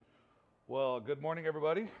Well, good morning,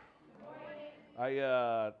 everybody.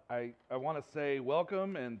 I want to say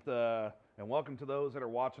welcome and welcome to those that are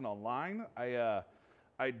watching online.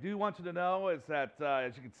 I do want you to know is that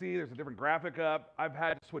as you can see, there's a different graphic up. I've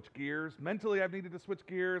had to switch gears. Mentally, I've needed to switch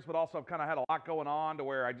gears, but also I've kind of had a lot going on to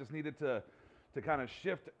where I just needed to kind of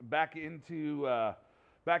shift back into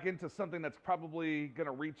something that's probably going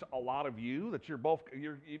to reach a lot of you. That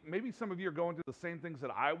maybe some of you are going through the same things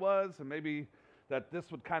that I was, and maybe that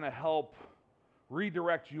this would kind of help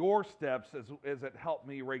redirect your steps as it helped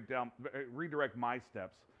me redirect my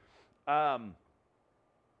steps. And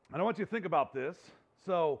I want you to think about this.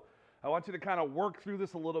 So I want you to kind of work through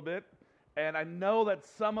this a little bit. And I know that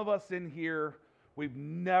some of us in here, we've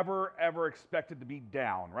never, ever expected to be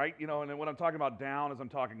down, right? You know, and when I'm talking about down, I'm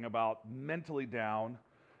talking about mentally down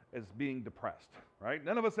as being depressed, right?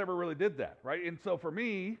 None of us ever really did that, right? And so for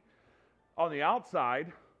me, on the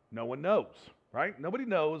outside, no one knows, right? Nobody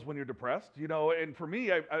knows when you're depressed, you know, and for me,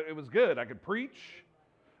 it was good. I could preach.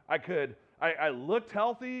 I looked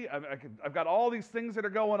healthy. I've got all these things that are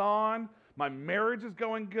going on. My marriage is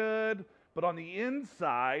going good. But on the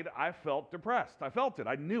inside, I felt depressed. I felt it.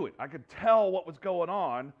 I knew it. I could tell what was going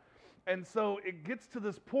on. And so it gets to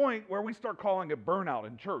this point where we start calling it burnout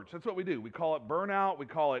in church. That's what we do. We call it burnout. We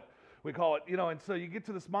call it, you know, and so you get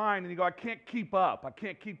to this mind and you go, I can't keep up. I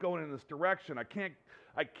can't keep going in this direction. I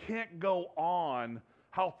can't go on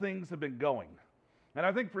how things have been going. And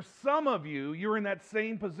I think for some of you, you're in that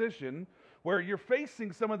same position where you're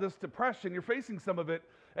facing some of this depression, you're facing some of it,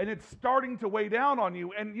 and it's starting to weigh down on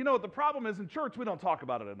you. And you know, the problem is in church, we don't talk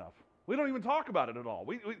about it enough. We don't even talk about it at all.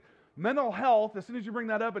 Mental health, as soon as you bring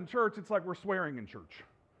that up in church, it's like we're swearing in church.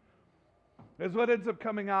 Is what ends up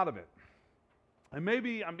coming out of it. And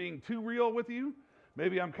maybe I'm being too real with you.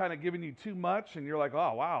 Maybe I'm kind of giving you too much, and you're like,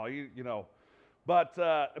 oh, wow, you know. But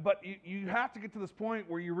you have to get to this point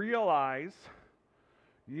where you realize,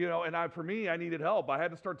 you know, and for me, I needed help. I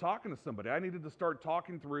had to start talking to somebody. I needed to start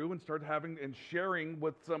talking through and start having and sharing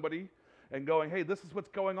with somebody and going, hey, this is what's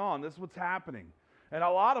going on. This is what's happening. And a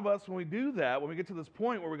lot of us, when we do that, when we get to this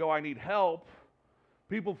point where we go, I need help,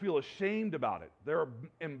 people feel ashamed about it. They're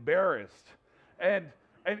embarrassed. And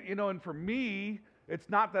you know, and for me, it's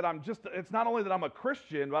not only that I'm a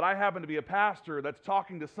Christian, but I happen to be a pastor that's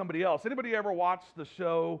talking to somebody else. Anybody ever watch the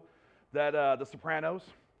show that The Sopranos,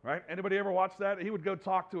 right? Anybody ever watch that? He would go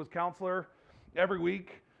talk to his counselor every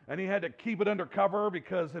week, and he had to keep it undercover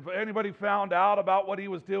because if anybody found out about what he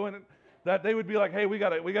was doing, that they would be like, hey, we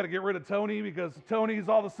gotta get rid of Tony because Tony's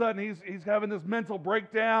all of a sudden he's having this mental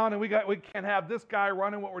breakdown, and we can't have this guy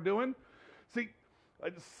running what we're doing. See,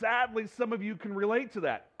 sadly, some of you can relate to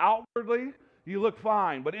that. Outwardly, you look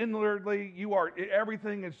fine, but inwardly,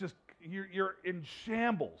 everything is just, you're in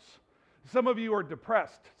shambles. Some of you are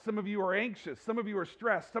depressed. Some of you are anxious. Some of you are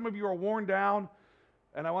stressed. Some of you are worn down.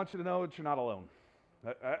 And I want you to know that you're not alone.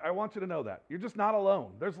 I want you to know that. You're just not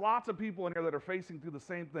alone. There's lots of people in here that are facing through the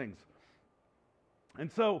same things.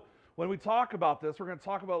 And so when we talk about this, we're going to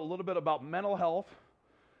talk about a little bit about mental health.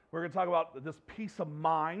 We're going to talk about this peace of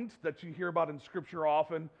mind that you hear about in Scripture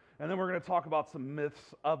often. And then we're going to talk about some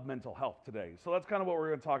myths of mental health today. So that's kind of what we're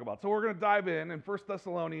going to talk about. So we're going to dive in 1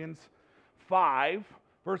 Thessalonians 5,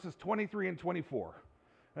 verses 23 and 24.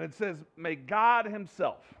 And it says, may God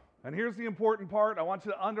himself, and here's the important part, I want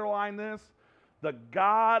you to underline this, the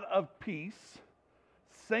God of peace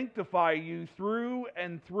sanctify you through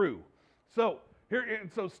and through. So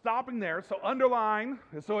stopping there, so underline,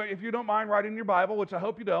 so if you don't mind writing in your Bible, which I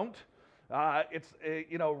hope you don't,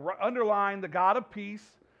 underline the God of peace,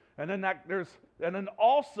 and then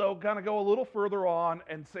also kind of go a little further on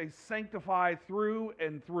and say sanctify through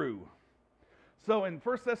and through. So in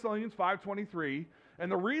 1 Thessalonians 5:23,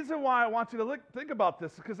 and the reason why I want you to think about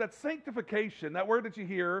this is because that sanctification, that word that you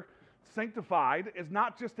hear, sanctified, is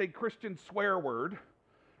not just a Christian swear word,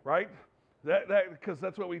 right? Because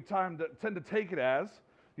that's what we tend to take it as.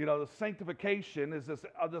 You know, the sanctification is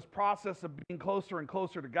this process of being closer and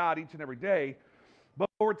closer to God each and every day. But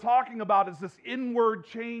what we're talking about is this inward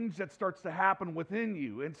change that starts to happen within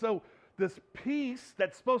you. And so this peace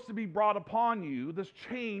that's supposed to be brought upon you, this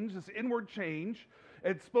change, this inward change,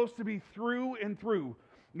 it's supposed to be through and through.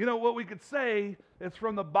 You know, what we could say is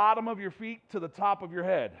from the bottom of your feet to the top of your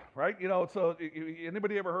head, right? You know, so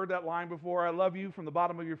anybody ever heard that line before? I love you from the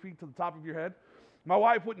bottom of your feet to the top of your head. My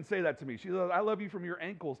wife wouldn't say that to me. She says, I love you from your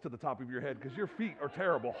ankles to the top of your head because your feet are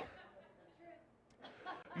terrible.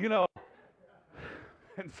 You know,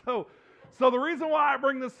 and so the reason why I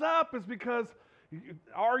bring this up is because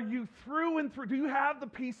are you through and through? Do you have the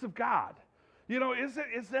peace of God? You know, is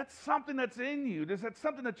that something that's in you? Is that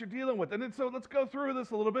something that you're dealing with? And then so let's go through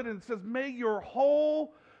this a little bit. And it says, may your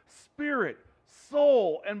whole spirit,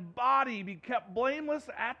 soul, and body be kept blameless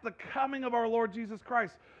at the coming of our Lord Jesus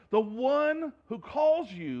Christ. The one who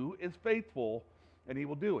calls you is faithful, and he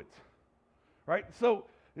will do it. Right? So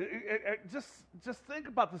just think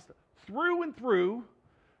about this. Through and through,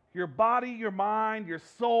 your body, your mind, your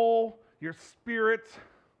soul, your spirit.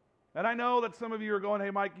 And I know that some of you are going,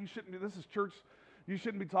 hey, Mike, this is church, you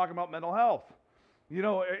shouldn't be talking about mental health. You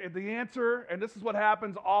know, the answer, and this is what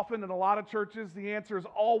happens often in a lot of churches, the answer is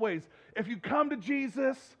always, if you come to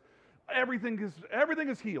Jesus, everything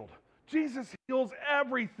is healed. Jesus heals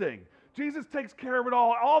everything. Jesus takes care of it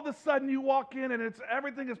all. All of a sudden you walk in and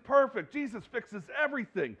everything is perfect. Jesus fixes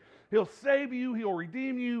everything. He'll save you. He'll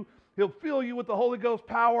redeem you. He'll fill you with the Holy Ghost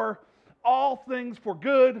power. All things for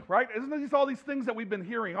good, right? Isn't these all these things that we've been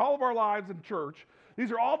hearing all of our lives in church?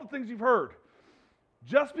 These are all the things you've heard.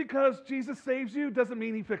 Just because Jesus saves you doesn't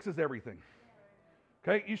mean he fixes everything.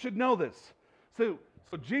 Okay? You should know this. So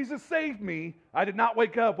Jesus saved me. I did not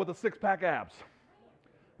wake up with a six-pack abs.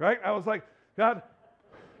 Right? I was like, God,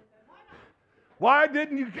 why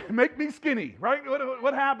didn't you make me skinny? Right?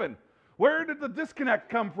 What happened? Where did the disconnect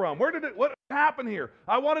come from? What happened here?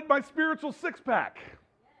 I wanted my spiritual six-pack.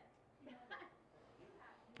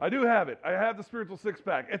 I do have it. I have the spiritual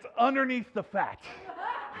six-pack. It's underneath the fat.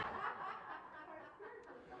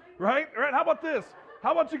 Right? How about this?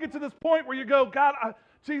 How about you get to this point where you go, God,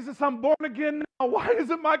 Jesus, I'm born again now. Why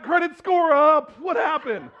isn't my credit score up? What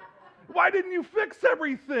happened? Why didn't you fix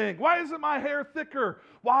everything? Why isn't my hair thicker?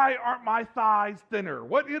 Why aren't my thighs thinner?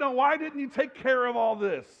 Why didn't you take care of all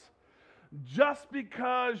this? Just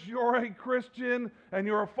because you're a Christian and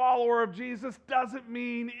you're a follower of Jesus doesn't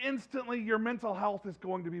mean instantly your mental health is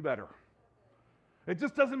going to be better. It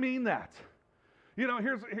just doesn't mean that.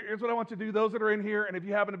 Here's what I want you to do. Those that are in here, and if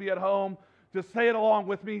you happen to be at home, just say it along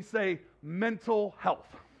with me. Say mental health.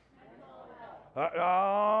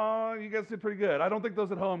 You guys did pretty good. I don't think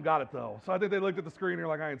those at home got it, though. So I think they looked at the screen and they're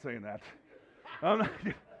like, I ain't saying that.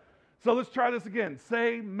 So let's try this again.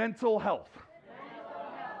 Say mental health.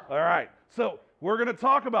 All right. So we're going to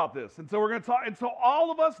talk about this. And so we're going to talk. And so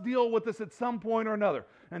all of us deal with this at some point or another.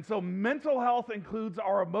 And so mental health includes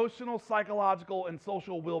our emotional, psychological, and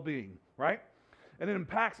social well-being, right? And it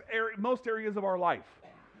impacts most areas of our life.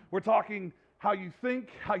 We're talking how you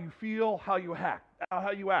think, how you feel, how you act,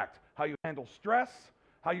 how you handle stress,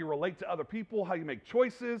 how you relate to other people, how you make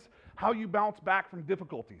choices, how you bounce back from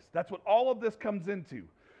difficulties. That's what all of this comes into.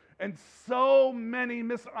 And so many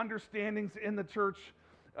misunderstandings in the church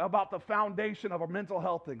about the foundation of our mental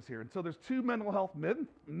health things here. And so there's two mental health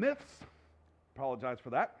myths, apologize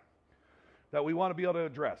for that we want to be able to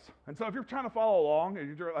address. And so if you're trying to follow along,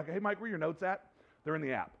 and you're like, hey, Mike, where are your notes at? They're in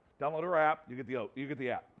the app. Download our app, you get the app,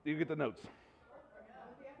 you get the notes.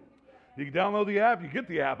 You can download the app, you get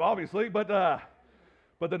the app, obviously, but the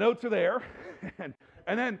notes are there. and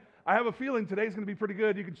then I have a feeling today's going to be pretty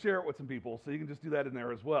good. You can share it with some people, so you can just do that in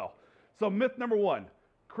there as well. So myth number one,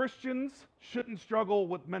 Christians shouldn't struggle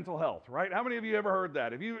with mental health, right? How many of you ever heard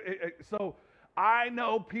that? So I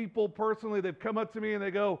know people personally, they've come up to me and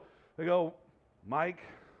they go, Mike,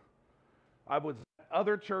 I was at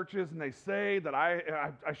other churches and they say that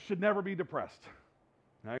I should never be depressed.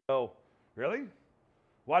 And I go, really?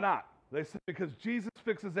 Why not? They say because Jesus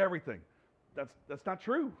fixes everything. That's not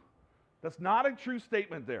true. That's not a true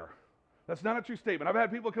statement there. That's not a true statement. I've had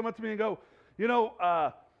people come up to me and go,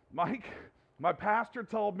 Mike, my pastor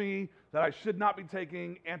told me that I should not be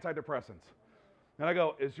taking antidepressants. And I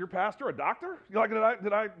go, is your pastor a doctor?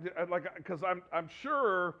 Because I'm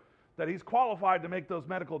sure that he's qualified to make those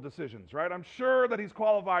medical decisions, right? I'm sure that he's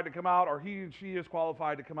qualified to come out, or she is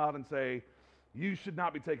qualified to come out and say, you should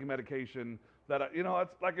not be taking medication.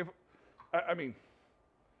 It's like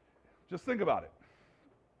just think about it.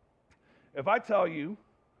 If I tell you,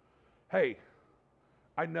 hey,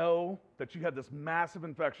 I know that you had this massive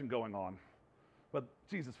infection going on, but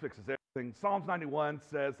Jesus fixes everything. Psalms 91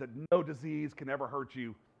 says that no disease can ever hurt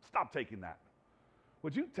you. Stop taking that.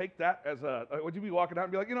 Would you take that would you be walking out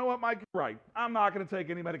and be like, you know what, Mike, you're right. I'm not going to take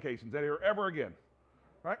any medications ever again,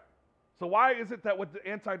 right? So why is it that with the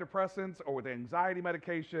antidepressants or with anxiety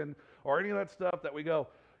medication or any of that stuff that we go,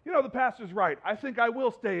 the pastor's right. I think I will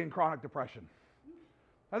stay in chronic depression.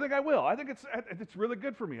 I think I will. I think it's really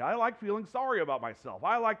good for me. I like feeling sorry about myself.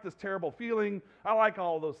 I like this terrible feeling. I like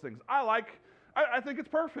all of those things. I think it's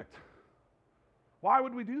perfect. Why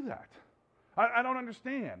would we do that? I don't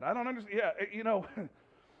understand. Yeah,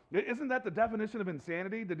 isn't that the definition of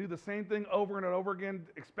insanity, to do the same thing over and over again,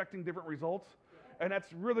 expecting different results? And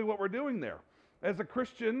that's really what we're doing there. As a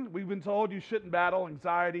Christian, we've been told you shouldn't battle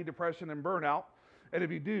anxiety, depression, and burnout. And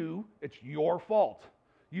if you do, it's your fault.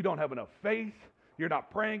 You don't have enough faith. you're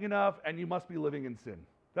not praying enough, and you must be living in sin.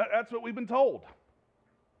 That's what we've been told.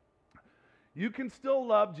 You can still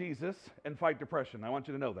love Jesus and fight depression. I want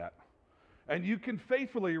you to know that. And you can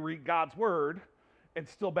faithfully read God's word and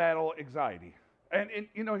still battle anxiety. And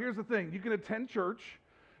here's the thing. You can attend church,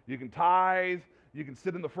 you can tithe, you can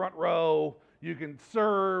sit in the front row, you can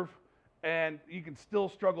serve, and you can still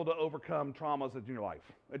struggle to overcome traumas in your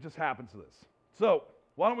life. It just happens to this. So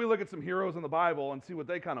why don't we look at some heroes in the Bible and see what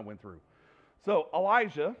they kind of went through. So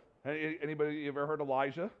Elijah, anybody ever heard of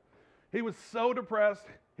Elijah? He was so depressed,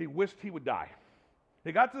 he wished he would die.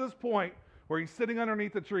 He got to this point where he's sitting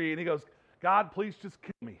underneath a tree and he goes, God, please just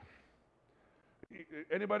kill me.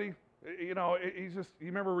 Anybody? He's just, you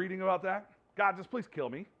remember reading about that? God, just please kill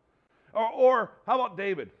me. Or how about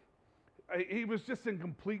David? He was just in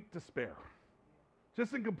complete despair.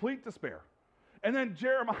 Just in complete despair. And then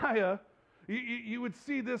Jeremiah, you would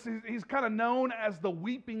see this, he's kind of known as the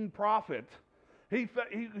weeping prophet. He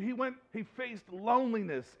faced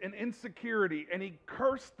loneliness and insecurity, and he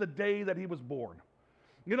cursed the day that he was born.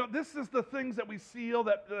 This is the things that we see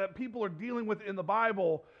that people are dealing with in the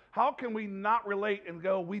Bible. How can we not relate and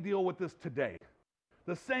go, we deal with this today?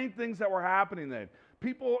 The same things that were happening then.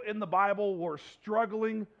 People in the Bible were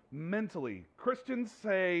struggling mentally. Christians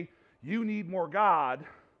say, you need more God,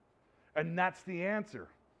 and that's the answer.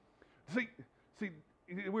 See,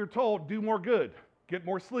 we're told, do more good, get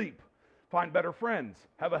more sleep, find better friends,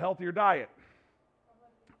 have a healthier diet.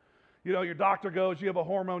 Your doctor goes, you have a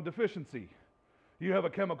hormone deficiency. You have a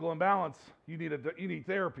chemical imbalance, you need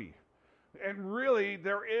therapy. And really,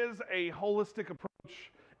 there is a holistic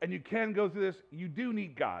approach, and you can go through this. You do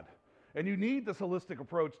need God, and you need this holistic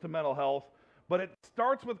approach to mental health, but it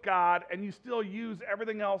starts with God, and you still use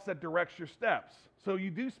everything else that directs your steps. So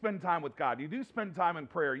you do spend time with God. You do spend time in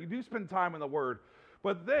prayer. You do spend time in the Word.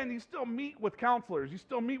 But then you still meet with counselors. You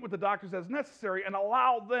still meet with the doctors as necessary and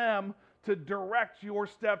allow them to direct your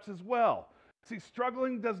steps as well. See,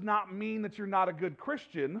 struggling does not mean that you're not a good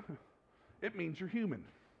Christian. It means you're human.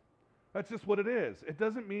 That's just what it is. It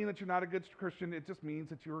doesn't mean that you're not a good Christian. It just means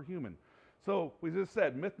that you're human. So we just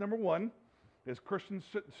said, myth number 1 is Christians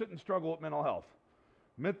shouldn't struggle with mental health.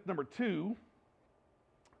 Myth number 2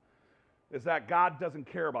 is that God doesn't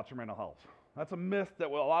care about your mental health. That's a myth that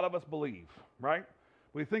a lot of us believe, right?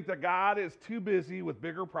 We think that God is too busy with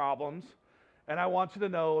bigger problems. And I want you to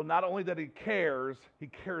know, not only that he cares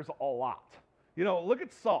a lot. Look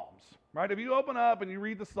at Psalms, right? If you open up and you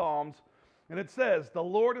read the Psalms, and it says, the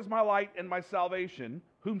Lord is my light and my salvation,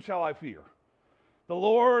 whom shall I fear? The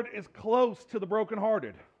Lord is close to the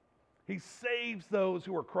brokenhearted. He saves those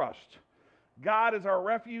who are crushed. God is our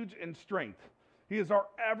refuge and strength. He is our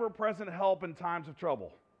ever-present help in times of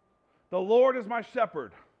trouble. The Lord is my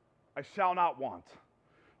shepherd. I shall not want.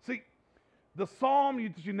 See, the psalm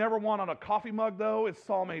you never want on a coffee mug, though, is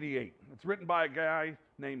Psalm 88. It's written by a guy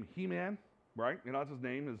named He-Man, right? That's his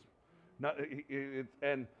name.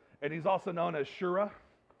 And he's also known as Shura.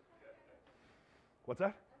 What's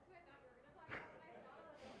that?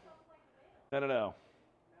 No.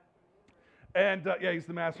 And he's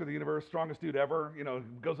the master of the universe, strongest dude ever.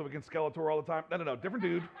 Goes up against Skeletor all the time. No, different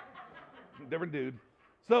dude. Different dude.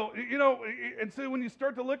 So, and so when you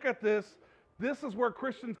start to look at this is where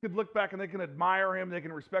Christians could look back and they can admire him, they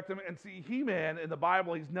can respect him. And see, He-Man in the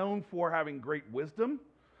Bible, he's known for having great wisdom.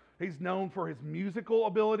 He's known for his musical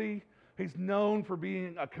ability. He's known for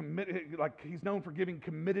being he's known for giving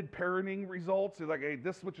committed parenting results. He's like, hey,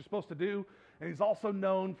 this is what you're supposed to do. And he's also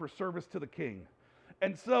known for service to the king.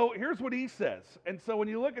 And so here's what he says. And so when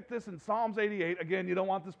you look at this in Psalms 88, again, you don't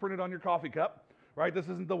want this printed on your coffee cup, right? This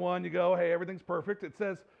isn't the one you go, hey, everything's perfect. It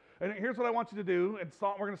says, and here's what I want you to do.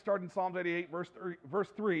 We're going to start in Psalms 88, verse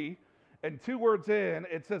 3. And 2 words in,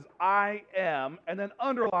 it says, I am, and then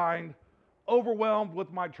underlined, overwhelmed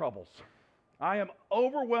with my troubles. I am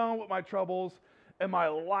overwhelmed with my troubles, and my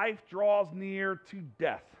life draws near to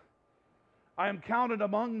death. I am counted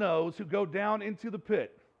among those who go down into the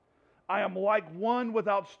pit. I am like one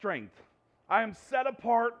without strength. I am set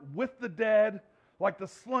apart with the dead, like the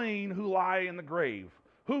slain who lie in the grave,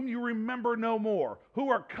 whom you remember no more,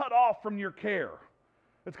 who are cut off from your care.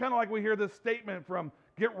 It's kind of like we hear this statement from,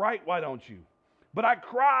 get right, why don't you? But I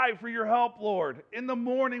cry for your help, Lord. In the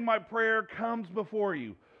morning my prayer comes before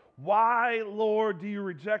you. Why, Lord, do you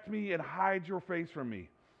reject me and hide your face from me?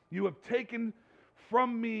 You have taken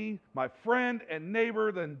from me my friend and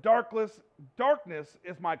neighbor, then darkness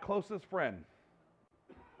is my closest friend.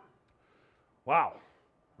 Wow,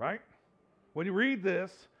 right? When you read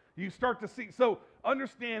this, you start to see. So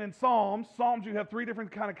understand in Psalms you have 3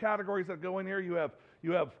 different kind of categories that go in here. You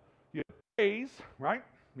have praise, right?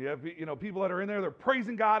 You have people that are in there, they're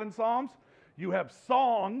praising God in Psalms. You have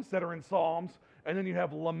songs that are in Psalms, and then you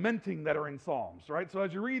have lamenting that are in Psalms, right? So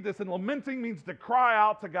as you read this, and lamenting means to cry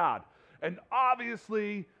out to God. And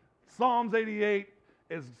obviously, Psalms 88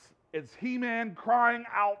 is He-Man crying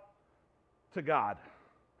out to God.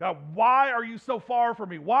 God, why are you so far from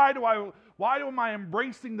me? Why am I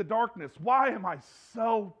embracing the darkness? Why am I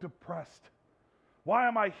so depressed? Why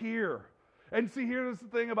am I here? And see, here's the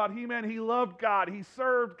thing about He-Man. He loved God. He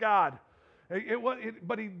served God.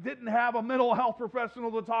 But he didn't have a mental health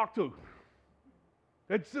professional to talk to.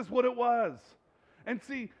 It's just what it was. And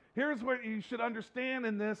see, here's what you should understand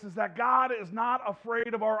in this is that God is not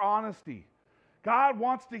afraid of our honesty. God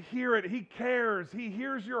wants to hear it. He cares. He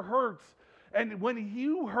hears your hurts. And when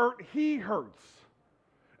you hurt, He hurts.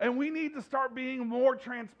 And we need to start being more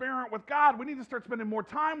transparent with God. We need to start spending more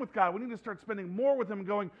time with God. We need to start spending more with Him and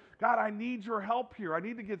going, God, I need your help here. I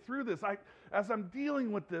need to get through this. As I'm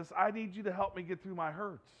dealing with this, I need you to help me get through my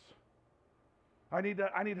hurts. I need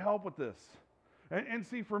help with this. And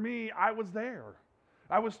see, for me, I was there.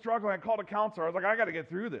 I was struggling. I called a counselor. I was like, I got to get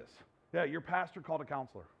through this. Yeah, your pastor called a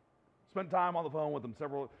counselor. Spent time on the phone with him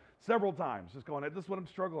several times, just going, this is what I'm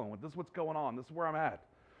struggling with. This is what's going on. This is where I'm at.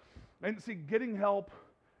 And see, getting help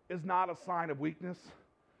is not a sign of weakness.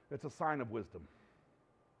 It's a sign of wisdom.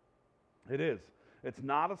 It is. It's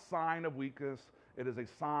not a sign of weakness. It is a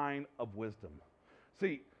sign of wisdom.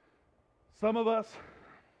 See, some of us,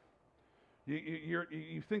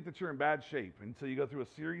 you think that you're in bad shape until you go through a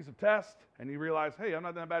series of tests and you realize, hey, I'm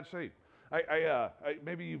not in bad shape.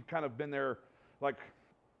 Maybe you've kind of been there, like,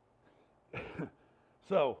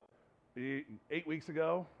 so 8 weeks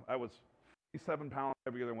ago, I was 57 pounds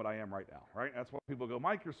heavier than what I am right now, right? That's why people go,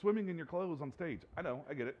 Mike, you're swimming in your clothes on stage. I know,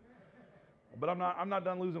 I get it. But I'm not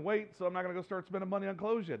done losing weight, so I'm not going to go start spending money on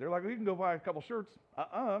clothes yet. They're like, well, you can go buy a couple shirts.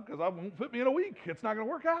 Because I won't fit me in a week. It's not going to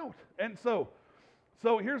work out. And so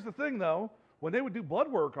here's the thing, though. When they would do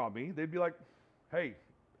blood work on me, they'd be like, hey,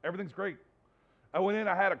 everything's great. I went in,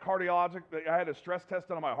 I had a stress test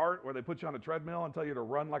done on my heart where they put you on a treadmill and tell you to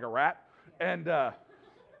run like a rat. And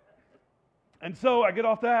so I get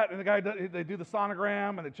off that, and they do the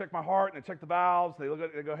sonogram, and they check my heart, and they check the valves. They look at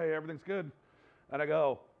it, they go, hey, everything's good. And I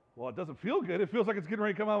go, well, it doesn't feel good. It feels like it's getting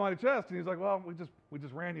ready to come out of my chest. And he's like, well, we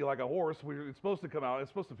just ran you like a horse. It's supposed to come out. It's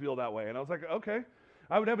supposed to feel that way. And I was like, okay.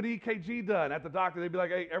 I would have an EKG done at the doctor. They'd be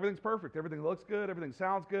like, hey, everything's perfect. Everything looks good. Everything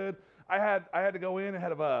sounds good. I had to go in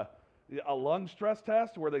ahead of a lung stress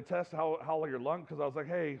test where they test how your lung, because I was like,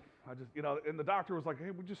 hey, and the doctor was like,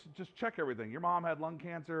 hey, we just check everything. Your mom had lung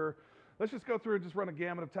cancer. Let's just go through and just run a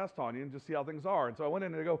gamut of tests on you and just see how things are. And so I went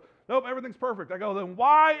in and they go, nope, everything's perfect. I go, then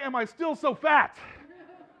why am I still so fat?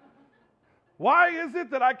 Why is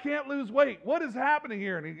it that I can't lose weight? What is happening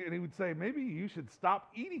here? And he would say, maybe you should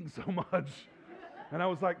stop eating so much. And I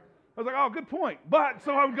was like, oh, good point. But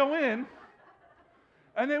so I would go in,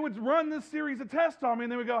 and they would run this series of tests on me,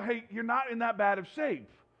 and they would go, hey, you're not in that bad of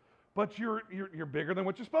shape, but you're bigger than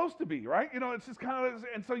what you're supposed to be, right? It's just kind of,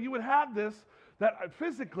 and so you would have this, that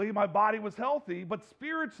physically my body was healthy, but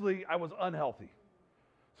spiritually I was unhealthy.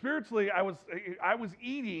 Spiritually, I was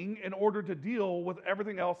eating in order to deal with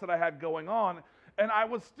everything else that I had going on, and I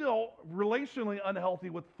was still relationally unhealthy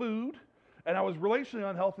with food, and I was relationally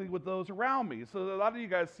unhealthy with those around me. So a lot of you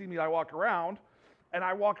guys see me, I walk around kind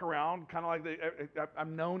of like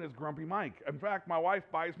I'm known as Grumpy Mike. In fact, my wife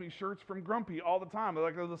buys me shirts from Grumpy all the time. They're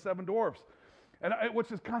like the Seven Dwarfs,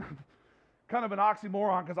 which is kind of an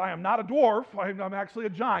oxymoron because I am not a dwarf. I'm actually a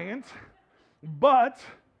giant, but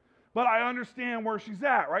I understand where she's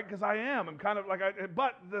at, right? Because I am. I'm kind of like,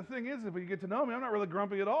 but the thing is, if you get to know me, I'm not really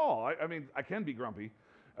grumpy at all. I mean, I can be grumpy,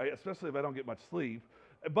 especially if I don't get much sleep,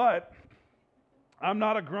 but I'm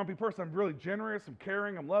not a grumpy person. I'm really generous. I'm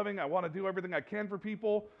caring. I'm loving. I want to do everything I can for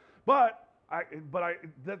people, but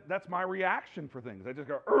that's my reaction for things. I just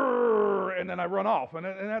go, "Urgh," and then I run off, and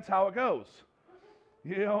that's how it goes.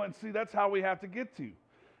 And see, that's how we have to get to.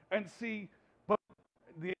 And see, but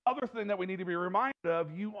the other thing that we need to be reminded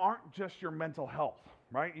of, you aren't just your mental health,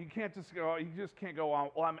 right? You just can't go on,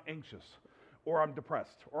 well, I'm anxious, or I'm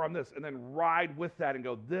depressed, or I'm this, and then ride with that and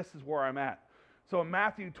go, this is where I'm at. So in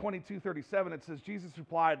Matthew 22:37, it says, Jesus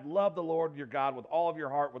replied, love the Lord your God with all of your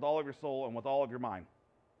heart, with all of your soul, and with all of your mind.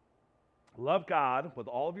 Love God with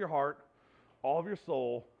all of your heart, all of your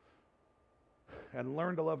soul, and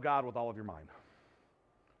learn to love God with all of your mind.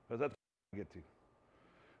 Because that's what we get to.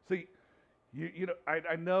 See,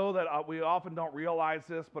 I know that we often don't realize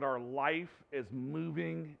this, but our life is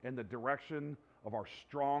moving in the direction of our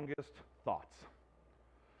strongest thoughts.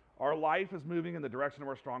 Our life is moving in the direction of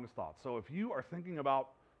our strongest thoughts. So if you are thinking about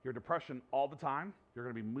your depression all the time, you're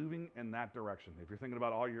going to be moving in that direction. If you're thinking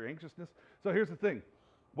about all your anxiousness. So here's the thing.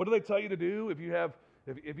 What do they tell you to do if you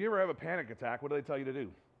ever have a panic attack? What do they tell you to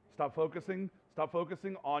do? Stop focusing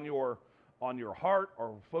on your heart,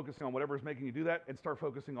 or focusing on whatever is making you do that, and start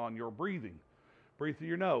focusing on your breathing. Breathe through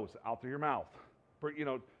your nose, out through your mouth.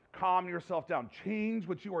 Calm yourself down. Change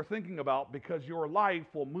what you are thinking about, because your life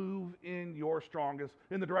will move in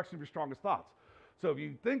the direction of your strongest thoughts. So if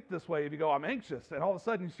you think this way, if you go, I'm anxious, and all of a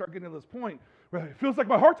sudden you start getting to this point where it feels like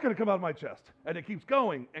my heart's going to come out of my chest, and it keeps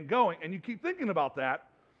going and going, and you keep thinking about that,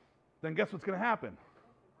 then guess what's going to happen?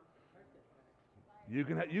 You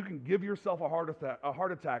can give yourself a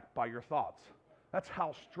heart attack by your thoughts. That's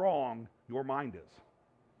how strong your mind is.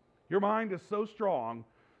 Your mind is so strong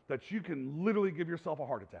that you can literally give yourself a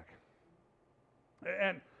heart attack.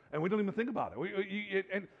 And we don't even think about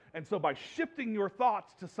it. And so by shifting your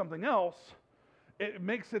thoughts to something else, it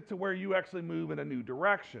makes it to where you actually move in a new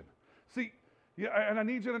direction. See, and I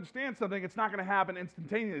need you to understand something. It's not going to happen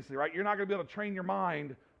instantaneously, right? You're not going to be able to train your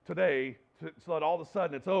mind today so that all of a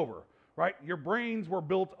sudden it's over, right? Your brains were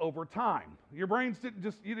built over time. Your brains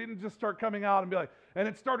you didn't just start coming out and be like, and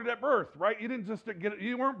it started at birth, right?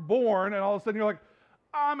 You weren't born and all of a sudden you're like,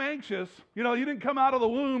 I'm anxious. You didn't come out of the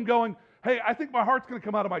womb going, hey, I think my heart's going to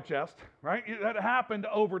come out of my chest, right? That happened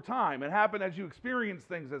over time. It happened as you experienced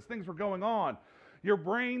things, as things were going on. Your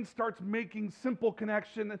brain starts making simple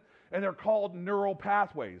connections, and they're called neural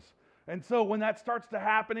pathways. And so when that starts to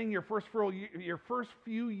happening, your first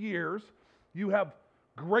few years, you have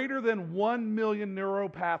greater than 1 million neural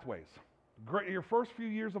pathways. Your first few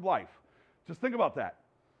years of life. Just think about that.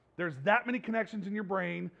 There's that many connections in your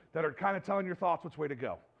brain that are kind of telling your thoughts which way to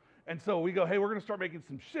go. And so we go, hey, we're going to start making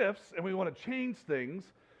some shifts, and we want to change things.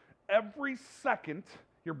 Every second,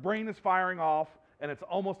 your brain is firing off, and it's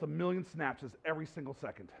almost 1 million synapses every single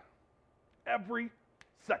second. Every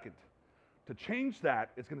second. To change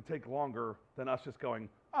that, it's going to take longer than us just going,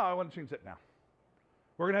 oh, I want to change that now.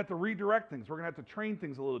 We're going to have to redirect things. We're going to have to train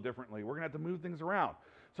things a little differently. We're going to have to move things around.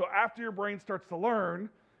 So after your brain starts to learn,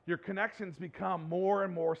 your connections become more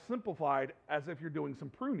and more simplified, as if you're doing some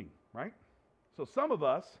pruning, right? So some of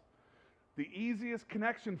us, the easiest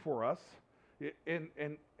connection for us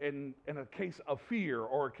in a case of fear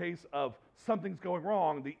or a case of something's going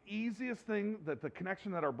wrong, the easiest thing that the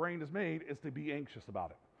connection that our brain has made is to be anxious about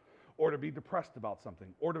it, or to be depressed about something,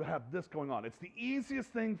 or to have this going on. It's the easiest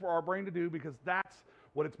thing for our brain to do, because that's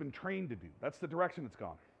what it's been trained to do. That's the direction it's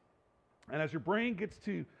gone. And as your brain gets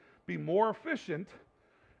to be more efficient,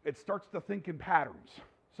 it starts to think in patterns.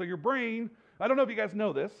 So your brain, I don't know if you guys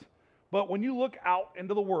know this, but when you look out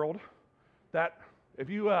into the world, that if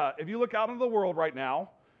you look out into the world right now,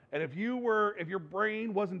 and if your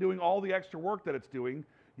brain wasn't doing all the extra work that it's doing,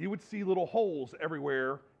 you would see little holes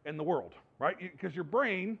everywhere in the world, right? Because your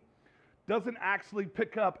brain doesn't actually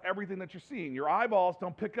pick up everything that you're seeing. Your eyeballs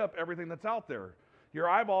don't pick up everything that's out there. Your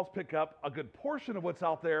eyeballs pick up a good portion of what's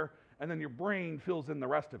out there, and then your brain fills in the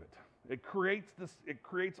rest of it. It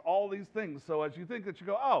creates all these things. So as you think that you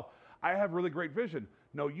go, oh, I have really great vision.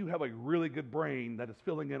 No, you have a really good brain that is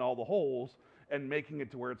filling in all the holes and making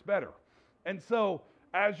it to where it's better. And so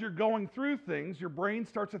as you're going through things, your brain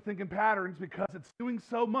starts to think in patterns, because it's doing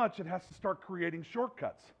so much, it has to start creating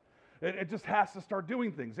shortcuts. It just has to start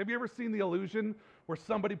doing things. Have you ever seen the illusion where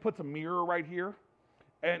somebody puts a mirror right here,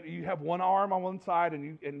 and you have one arm on one side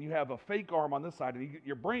and you have a fake arm on this side, and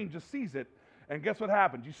your brain just sees it, and guess what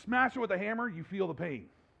happens? You smash it with a hammer, you feel the pain.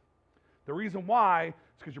 The reason why is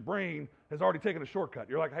because your brain has already taken a shortcut.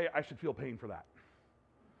 You're like, hey, I should feel pain for that.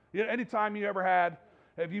 Anytime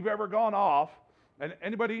if you've ever gone off, and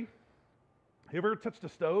anybody, you ever touched a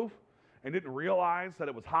stove and didn't realize that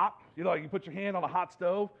it was hot? Like you put your hand on a hot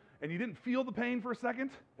stove, and you didn't feel the pain for a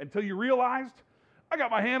second until you realized, I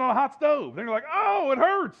got my hand on a hot stove. Then you're like, oh, it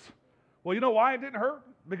hurts. Well, you know why it didn't hurt?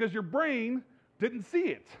 Because your brain didn't see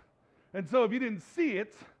it. And so if you didn't see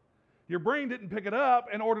it, your brain didn't pick it up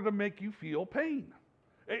in order to make you feel pain.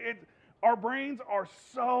 Our brains are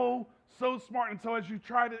so smart. And so as you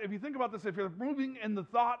if you think about this, if you're moving in the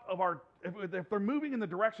if they're moving in the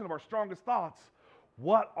direction of our strongest thoughts,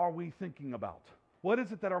 what are we thinking about? What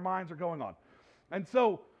is it that our minds are going on? And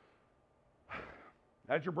so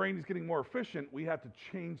as your brain is getting more efficient, we have to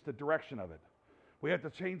change the direction of it. We have to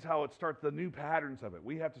change how it starts, the new patterns of it.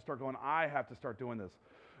 We have to start going, I have to start doing this.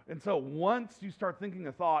 And so once you start thinking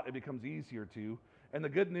a thought, it becomes easier to. And the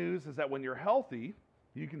good news is that when you're healthy,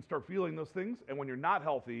 you can start feeling those things. And when you're not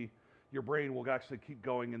healthy, your brain will actually keep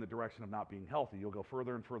going in the direction of not being healthy. You'll go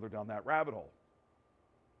further and further down that rabbit hole.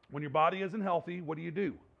 When your body isn't healthy, what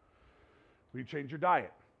do? You change your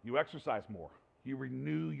diet. You exercise more. You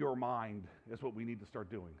renew your mind is what we need to start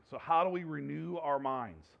doing. So how do we renew our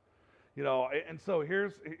minds? And so we're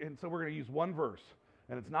going to use one verse.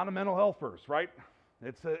 And it's not a mental health verse, right?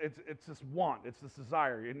 It's this want, it's this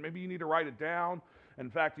desire. And maybe you need to write it down. In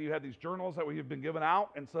fact, you have these journals that we've been given out,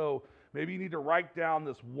 and so maybe you need to write down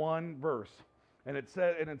this one verse. And it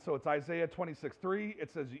said, so it's Isaiah 26:3.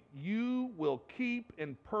 It says, "You will keep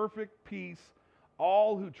in perfect peace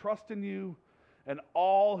all who trust in you, and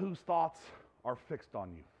all whose thoughts are fixed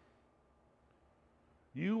on you."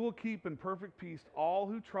 You will keep in perfect peace all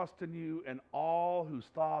who trust in you, and all whose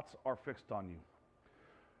thoughts are fixed on you.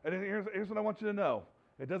 And here's what I want you to know.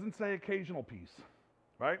 It doesn't say occasional peace,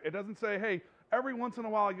 right? It doesn't say, hey, every once in a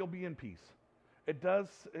while you'll be in peace. It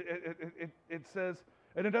says,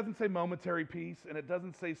 and it doesn't say momentary peace, and it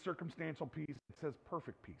doesn't say circumstantial peace. It says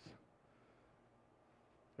perfect peace.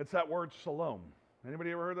 It's that word shalom.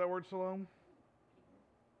 Anybody ever heard that word shalom?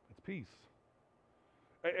 It's peace.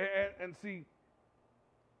 And see,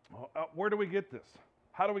 where do we get this?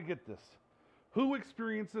 How do we get this? Who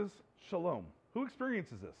experiences shalom? Who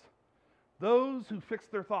experiences this? Those who fix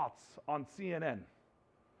their thoughts on CNN?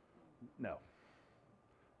 No.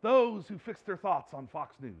 Those who fix their thoughts on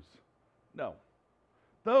Fox News? No.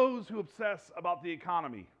 Those who obsess about the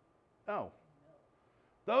economy? No.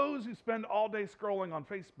 Those who spend all day scrolling on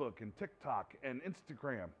Facebook and TikTok and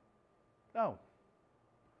Instagram? No.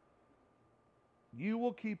 You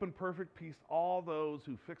will keep in perfect peace all those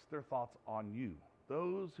who fix their thoughts on you.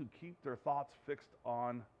 Those who keep their thoughts fixed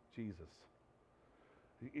on Jesus.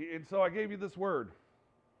 And so I gave you this word,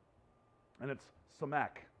 and it's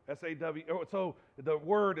samak, S-A-W. So the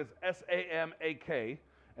word is S-A-M-A-K,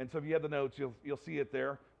 and so if you have the notes, you'll see it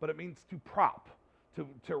there. But it means to prop,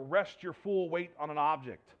 to rest your full weight on an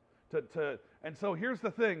object. And so here's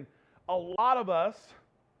the thing: a lot of us,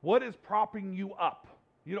 what is propping you up?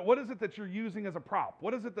 You know, what is it that you're using as a prop?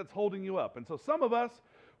 What is it that's holding you up? And so some of us,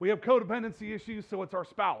 we have codependency issues, so it's our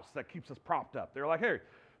spouse that keeps us propped up. They're like, hey,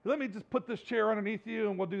 let me just put this chair underneath you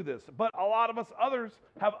and we'll do this. But a lot of us others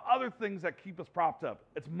have other things that keep us propped up.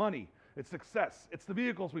 It's money, it's success, it's the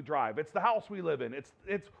vehicles we drive, it's the house we live in,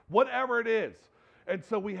 it's whatever it is. And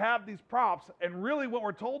so we have these props, and really what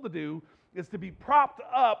we're told to do is to be propped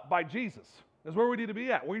up by Jesus. Is where we need to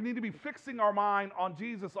be at. We need to be fixing our mind on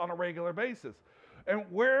Jesus on a regular basis. And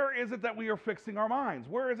where is it that we are fixing our minds?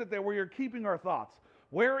 Where is it that we are keeping our thoughts?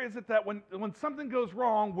 Where is it that when something goes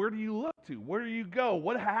wrong, where do you look to? Where do you go?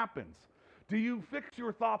 What happens? Do you fix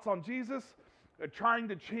your thoughts on Jesus, trying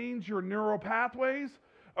to change your neural pathways?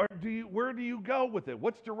 Or where do you go with it?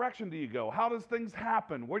 Which direction do you go? How does things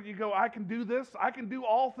happen? Where do you go? I can do this. I can do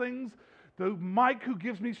all things through Mike who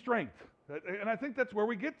gives me strength. And I think that's where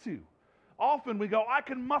we get to. Often we go, I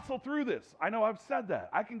can muscle through this. I know I've said that.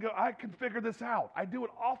 I can figure this out. I do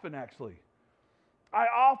it often, actually. I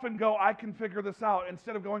often go, I can figure this out,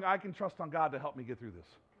 instead of going, I can trust on God to help me get through this.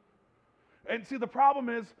 And see, the problem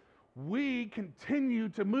is we continue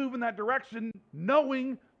to move in that direction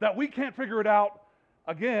knowing that we can't figure it out.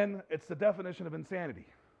 Again, it's the definition of insanity.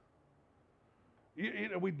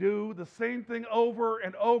 We do the same thing over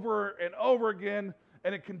and over and over again,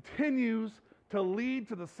 and it continues to lead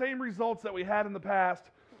to the same results that we had in the past.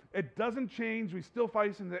 It doesn't change. We still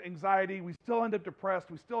face anxiety. We still end up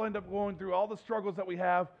depressed. We still end up going through all the struggles that we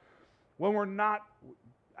have when we're not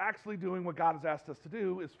actually doing what God has asked us to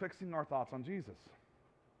do, is fixing our thoughts on Jesus.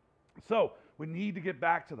 So we need to get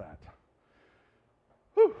back to that.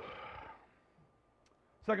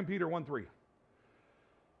 2 Peter 1:3.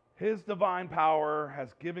 His divine power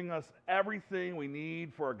has given us everything we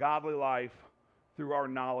need for a godly life through our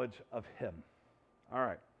knowledge of Him. All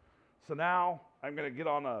right, so now I'm going to get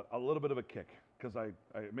on a little bit of a kick, because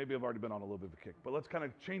maybe I've already been on a little bit of a kick, but let's kind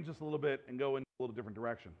of change this a little bit and go in a little different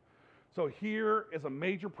direction. So here is a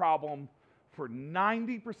major problem for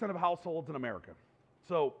 90% of households in America.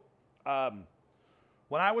 So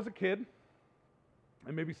when I was a kid,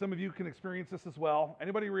 and maybe some of you can experience this as well,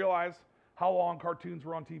 anybody realize how long cartoons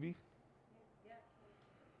were on TV?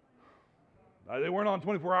 They weren't on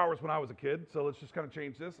 24 hours when I was a kid, so let's just kind of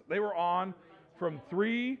change this. They were on from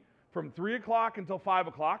 3 o'clock until 5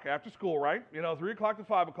 o'clock after school, right? 3 o'clock to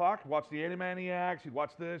 5 o'clock. Watch the Animaniacs, you'd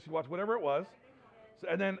watch this, you'd watch whatever it was.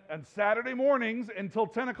 And then on Saturday mornings until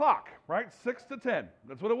 10 o'clock, right? 6 to 10.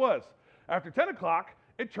 That's what it was. After 10 o'clock,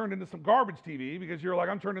 it turned into some garbage TV, because you're like,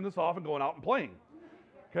 I'm turning this off and going out and playing.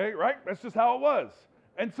 Okay, right? That's just how it was.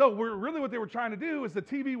 And so really what they were trying to do is the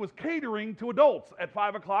TV was catering to adults. At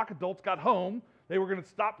 5 o'clock, adults got home. They were going to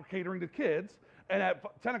stop catering to kids. And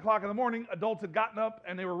at 10 o'clock in the morning, adults had gotten up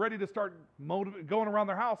and they were ready to start going around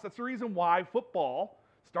their house. That's the reason why football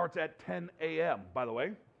starts at 10 a.m., by the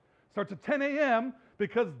way. Starts at 10 a.m.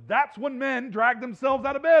 because that's when men drag themselves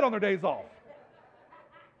out of bed on their days off.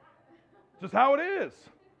 Just how it is.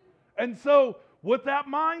 And so with that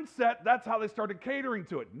mindset, that's how they started catering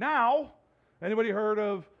to it. Now, anybody heard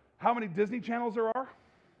of how many Disney channels there are?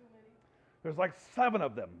 There's like 7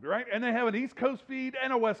 of them, right? And they have an East Coast feed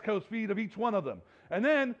and a West Coast feed of each one of them. And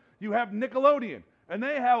then you have Nickelodeon, and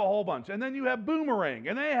they have a whole bunch. And then you have Boomerang,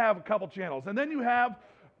 and they have a couple channels. And then you have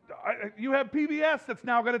PBS that's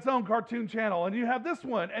now got its own cartoon channel. And you have this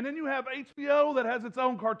one. And then you have HBO that has its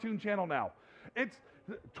own cartoon channel now. It's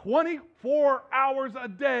 24 hours a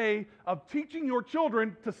day of teaching your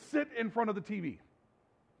children to sit in front of the TV.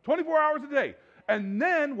 24 hours a day. And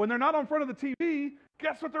then when they're not in front of the TV,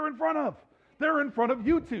 guess what they're in front of? They're in front of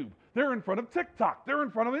YouTube. They're in front of TikTok. They're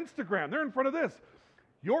in front of Instagram. They're in front of this.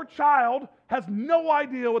 Your child has no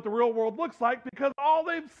idea what the real world looks like because all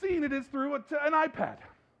they've seen it is through an iPad.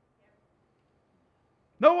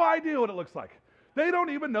 No idea what it looks like. They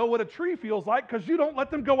don't even know what a tree feels like because you don't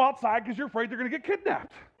let them go outside because you're afraid they're going to get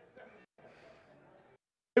kidnapped.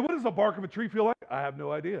 Hey, what does the bark of a tree feel like? I have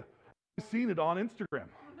no idea. I've seen it on Instagram.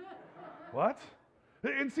 What?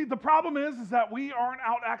 And see, the problem is that we aren't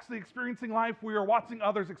out actually experiencing life. We are watching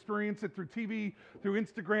others experience it through TV, through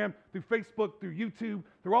Instagram, through Facebook, through YouTube,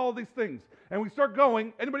 through all of these things. And we start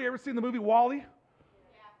going. Anybody ever seen the movie WALL-E? Yeah.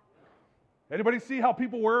 Anybody see how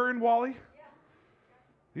people were in WALL-E?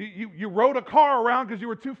 Yeah. You rode a car around because you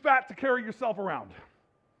were too fat to carry yourself around.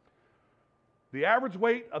 The average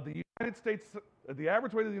weight of the United States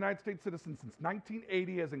citizen since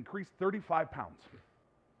 1980 has increased 35 pounds.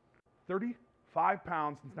 35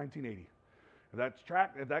 pounds since 1980. If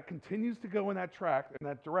that continues to go in that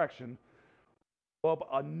direction, go up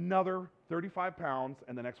another 35 pounds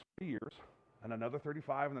in the next 40 years, and another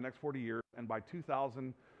 35 in the next 40 years, and by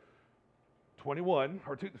 2021,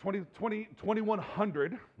 or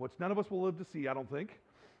 2100, which none of us will live to see, I don't think.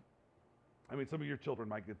 I mean, some of your children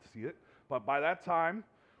might get to see it, but by that time,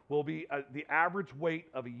 will be the average weight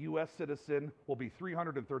of a U.S. citizen will be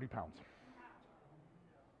 330 pounds.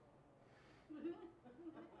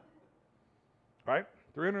 Right?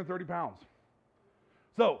 330 pounds.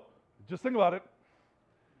 So, just think about it.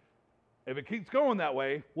 If it keeps going that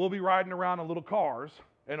way, we'll be riding around in little cars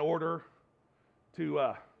in order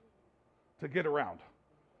to get around.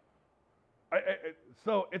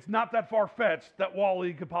 So, it's not that far-fetched that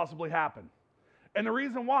WALL-E could possibly happen. And the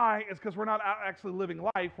reason why is because we're not actually living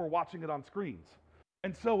life, we're watching it on screens.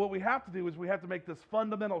 And so what we have to do is we have to make this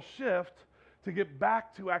fundamental shift to get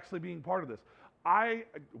back to actually being part of this. I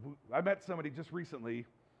met somebody just recently,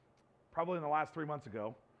 probably in the last 3 months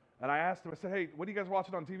ago, and I asked him, I said, hey, what do you guys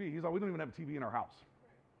watching on TV? He's like, we don't even have a TV in our house.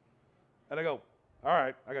 And I go, all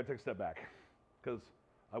right, I got to take a step back because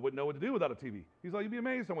I wouldn't know what to do without a TV. He's like, you'd be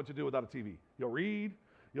amazed on what you do without a TV. You'll read,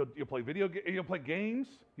 you'll play you'll play games,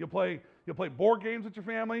 you'll play board games with your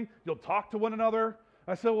family, you'll talk to one another.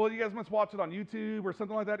 I said, well, you guys must watch it on YouTube or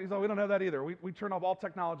something like that. He's like, we don't have that either. We turn off all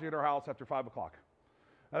technology at our house after 5 o'clock.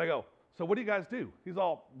 And I go, so what do you guys do? He's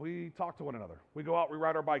all, we talk to one another. We go out, we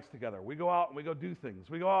ride our bikes together. We go out and we go do things.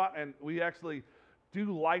 We go out and we actually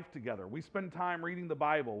do life together. We spend time reading the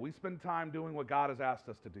Bible. We spend time doing what God has asked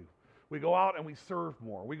us to do. We go out and we serve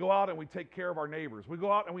more. We go out and we take care of our neighbors. We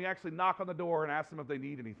go out and we actually knock on the door and ask them if they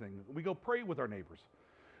need anything. We go pray with our neighbors.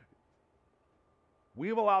 We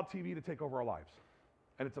have allowed TV to take over our lives.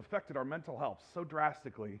 And it's affected our mental health so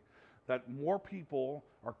drastically that more people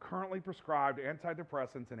are currently prescribed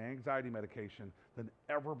antidepressants and anxiety medication than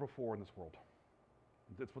ever before in this world.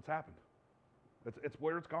 That's what's happened. It's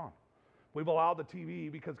where it's gone. We've allowed the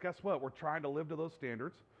TV because guess what? We're trying to live to those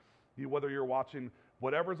standards. Whether you're watching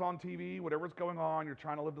whatever's on TV, whatever's going on, you're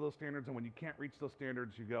trying to live to those standards, and when you can't reach those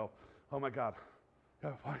standards, you go, oh my God,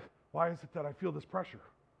 why is it that I feel this pressure?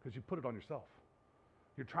 Because you put it on yourself.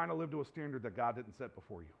 You're trying to live to a standard that God didn't set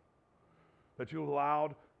before you. That you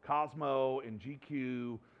allowed Cosmo and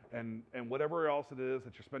GQ and whatever else it is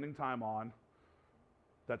that you're spending time on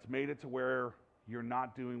that's made it to where you're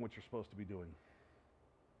not doing what you're supposed to be doing.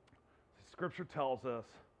 Scripture tells us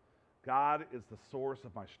God is the source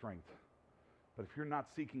of my strength. But if you're not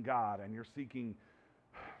seeking God and you're seeking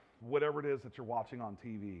whatever it is that you're watching on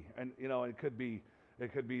TV, and it could be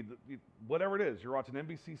whatever it is. You're watching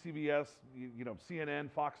NBC, CBS, CNN,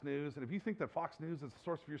 Fox News, and if you think that Fox News is the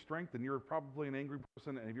source of your strength, then you're probably an angry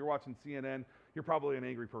person. And if you're watching CNN, you're probably an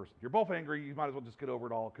angry person. You're both angry. You might as well just get over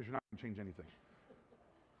it all because you're not going to change anything.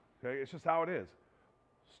 Okay, it's just how it is.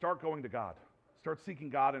 Start going to God. Start seeking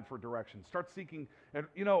God in for direction. Start seeking, and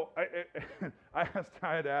I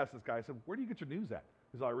had to ask this guy. I said, "Where do you get your news at?"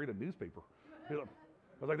 He's like, "I read a newspaper." I was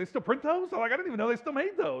like, "They still print those?" I'm like, "I didn't even know they still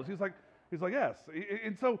made those." He's like, "Yes."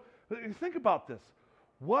 And so think about this.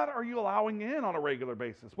 What are you allowing in on a regular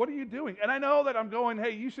basis? What are you doing? And I know that I'm going,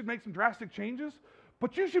 hey, you should make some drastic changes,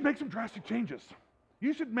 But you should make some drastic changes.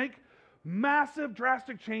 You should make massive,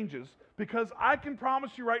 drastic changes, because I can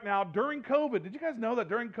promise you right now, during COVID, did you guys know that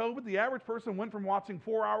during COVID, the average person went from watching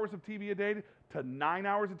 4 hours of TV a day to 9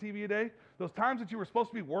 hours of TV a day? Those times that you were supposed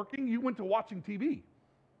to be working, you went to watching TV.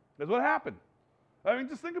 That's what happened. I mean,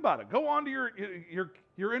 just think about it. Go on to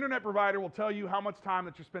your internet provider will tell you how much time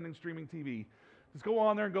that you're spending streaming TV. Just go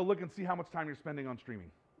on there and go look and see how much time you're spending on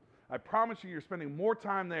streaming. I promise you, you're spending more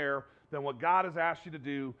time there than what God has asked you to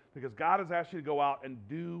do, because God has asked you to go out and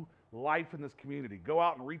do life in this community. Go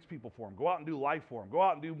out and reach people for Him. Go out and do life for Him. Go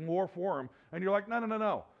out and do more for Him. And you're like,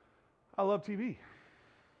 no. I love TV.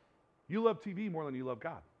 You love TV more than you love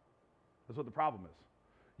God. That's what the problem is.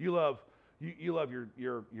 You love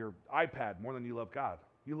your iPad more than you love God.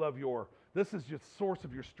 This is just source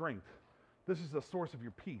of your strength. This is the source of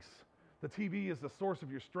your peace. The TV is the source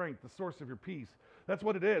of your strength, the source of your peace. That's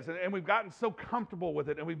what it is. And we've gotten so comfortable with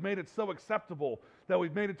it, and we've made it so acceptable that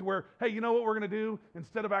we've made it to where, hey, you know what we're going to do?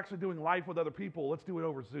 Instead of actually doing life with other people, let's do it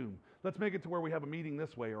over Zoom. Let's make it to where we have a meeting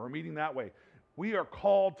this way or a meeting that way. We are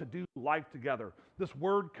called to do life together. This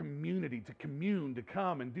word community, to commune, to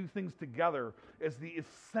come and do things together, is the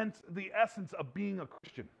essence of being a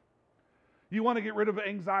Christian. You want to get rid of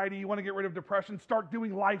anxiety, you want to get rid of depression, start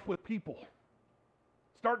doing life with people.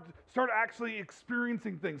 Start actually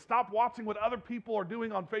experiencing things. Stop watching what other people are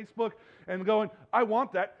doing on Facebook and going, I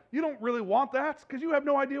want that. You don't really want that because you have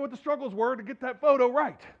no idea what the struggles were to get that photo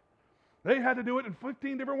right. They had to do it in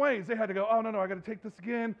 15 different ways. They had to go, oh, no, I got to take this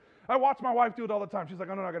again. I watch my wife do it all the time. She's like,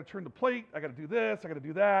 oh, no, I got to turn the plate. I got to do this. I got to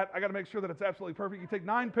do that. I got to make sure that it's absolutely perfect. You take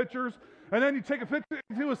 9 pictures, and then you take a picture,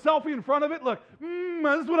 do a selfie in front of it. Look,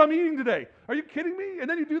 this is what I'm eating today. Are you kidding me? And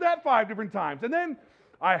then you do that 5 different times. And then,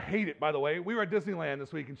 I hate it, by the way. We were at Disneyland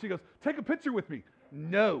this week, and she goes, take a picture with me.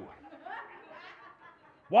 No.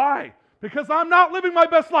 Why? Because I'm not living my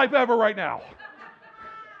best life ever right now.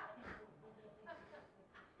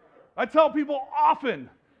 I tell people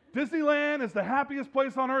often, Disneyland is the happiest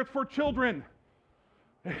place on earth for children.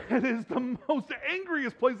 It is the most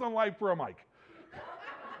angriest place on life for a Mike.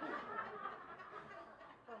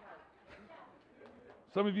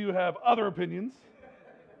 Some of you have other opinions.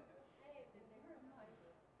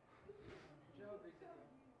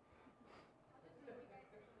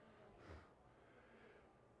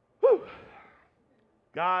 Whew.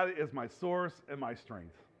 God is my source and my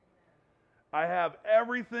strength. I have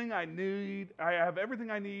everything I need. I have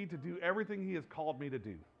everything I need to do everything He has called me to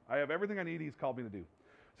do. I have everything I need He's called me to do.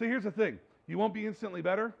 So here's the thing. You won't be instantly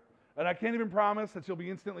better, and I can't even promise that you'll be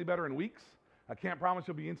instantly better in weeks. I can't promise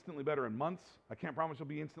you'll be instantly better in months. I can't promise you'll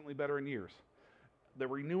be instantly better in years. The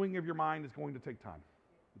renewing of your mind is going to take time.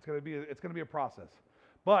 It's going to be a process.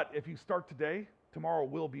 But if you start today, tomorrow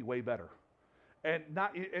will be way better. And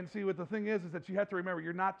see what the thing is that you have to remember,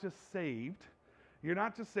 you're not just saved. You're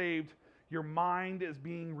not just saved. Your mind is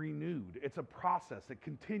being renewed. It's a process. It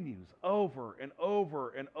continues over and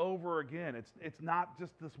over and over again. It's not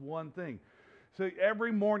just this one thing. So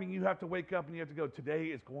every morning you have to wake up and you have to go, today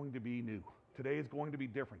is going to be new. Today is going to be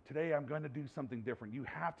different. Today I'm going to do something different. You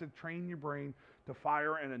have to train your brain to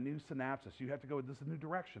fire in a new synapses. You have to go, this is a new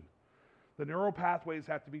direction. The neural pathways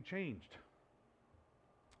have to be changed.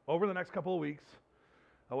 Over the next couple of weeks,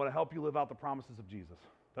 I want to help you live out the promises of Jesus.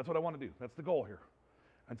 That's what I want to do. That's the goal here.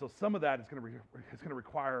 And so some of that is going to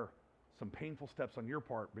require some painful steps on your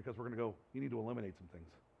part, because we're going to go, you need to eliminate some things.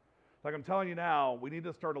 Like I'm telling you now, we need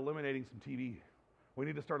to start eliminating some TV. We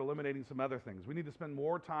need to start eliminating some other things. We need to spend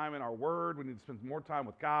more time in our Word. We need to spend more time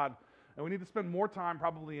with God. And we need to spend more time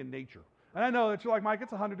probably in nature. And I know that you're like, Mike,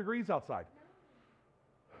 it's 100 degrees outside.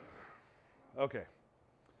 Okay.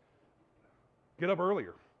 Get up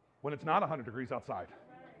earlier when it's not 100 degrees outside.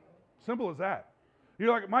 Simple as that. You're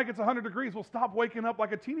like, Mike, it's 100 degrees. Well, stop waking up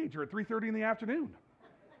like a teenager at 3:30 in the afternoon.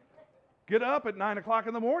 Get up at 9 o'clock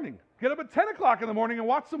in the morning. Get up at 10 o'clock in the morning and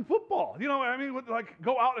watch some football. You know, I mean, like,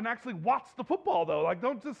 go out and actually watch the football, though. Like,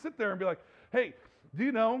 don't just sit there and be like, hey, do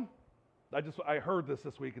you know, I heard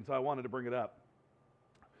this week, and so I wanted to bring it up.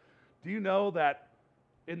 Do you know that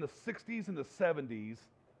in the 60s and the 70s,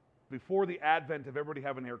 before the advent of everybody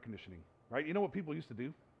having air conditioning, right? You know what people used to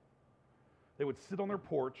do? They would sit on their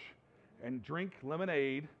porch and drink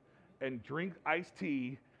lemonade and drink iced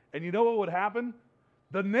tea, and you know what would happen?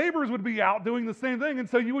 The neighbors would be out doing the same thing, and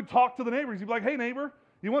so you would talk to the neighbors. You'd be like, hey, neighbor,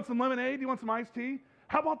 you want some lemonade? You want some iced tea?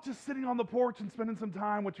 How about just sitting on the porch and spending some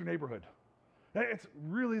time with your neighborhood? It's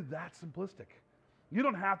really that simplistic. You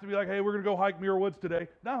don't have to be like, hey, we're going to go hike Muir Woods today.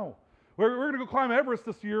 No. We're going to go climb Everest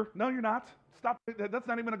this year. No, you're not. Stop. That's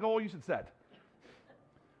not even a goal you should set.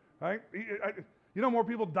 Right? You know, more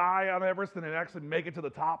people die on Everest than they actually make it to the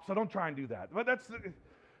top, so don't try and do that. But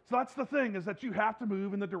So that's the thing, is that you have to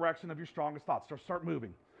move in the direction of your strongest thoughts. Start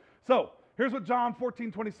moving. So here's what John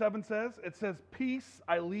 14:27 says. It says, peace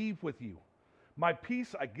I leave with you. My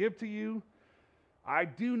peace I give to you. I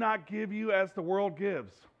do not give you as the world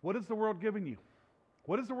gives. What is the world giving you?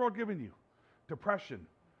 What is the world giving you? Depression,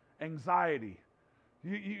 anxiety.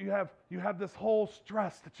 You have this whole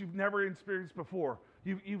stress that you've never experienced before.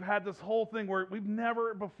 You've had this whole thing where we've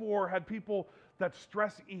never before had people that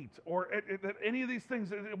stress eat or any of these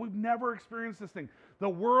things. We've never experienced this thing. The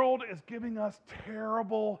world is giving us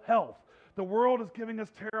terrible health. The world is giving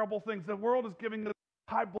us terrible things. The world is giving us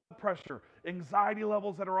high blood pressure, anxiety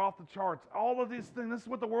levels that are off the charts. All of these things, this is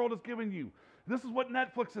what the world is giving you. This is what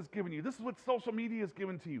Netflix has given you. This is what social media has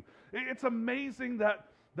given to you. It's amazing that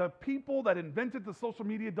the people that invented the social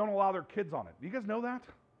media don't allow their kids on it. Do you guys know that?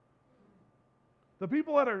 The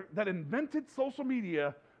people that invented social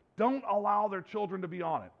media don't allow their children to be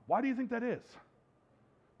on it. Why do you think that is?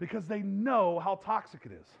 Because they know how toxic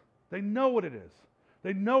it is. They know what it is.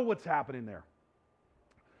 They know what's happening there.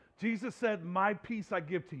 Jesus said, my peace I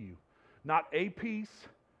give to you. Not a peace,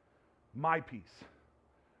 my peace.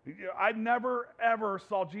 I never, ever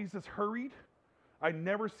saw Jesus hurried. I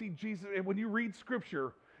never see Jesus, and when you read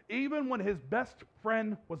Scripture, even when his best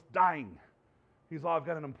friend was dying, he's like, I've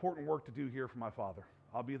got an important work to do here for my Father.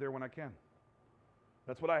 I'll be there when I can.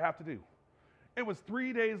 That's what I have to do. It was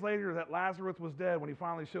 3 days later that Lazarus was dead when he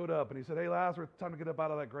finally showed up, and he said, hey, Lazarus, it's time to get up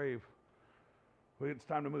out of that grave. Well, it's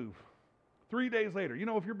time to move. 3 days later, you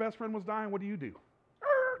know, if your best friend was dying, what do?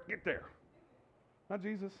 Get there. Not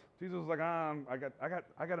Jesus. Jesus was like, I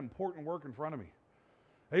got important work in front of me.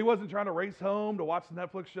 He wasn't trying to race home to watch the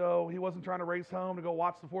Netflix show. He wasn't trying to race home to go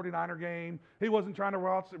watch the 49er game. He wasn't trying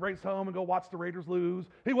to race home and go watch the Raiders lose.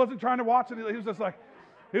 He wasn't trying to watch it.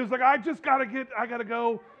 He was like, I got to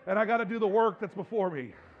go, and I got to do the work that's before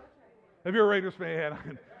me. If you're a Raiders fan,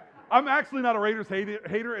 I'm actually not a Raiders hater.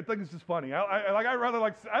 I think it's just funny.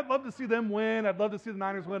 I'd love to see them win. I'd love to see the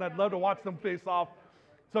Niners win. I'd love to watch them face off.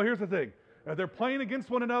 So here's the thing. If they're playing against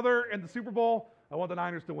one another in the Super Bowl, I want the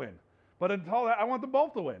Niners to win. But until that, I want them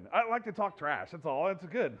both to win. I like to talk trash. That's all. That's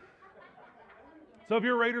good. So if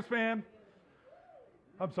you're a Raiders fan,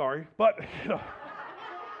 I'm sorry, but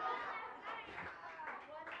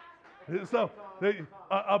so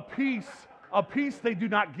a peace they do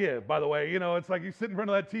not give. By the way, you know, it's like you sit in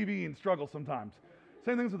front of that TV and struggle sometimes.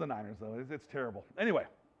 Same things with the Niners, though. It's terrible. Anyway,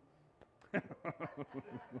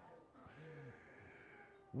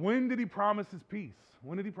 when did he promise his peace?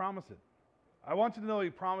 When did he promise it? I want you to know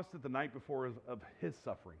he promised it the night before of his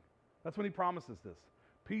suffering. That's when he promises this.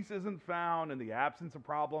 Peace isn't found in the absence of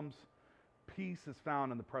problems. Peace is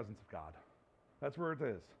found in the presence of God. That's where it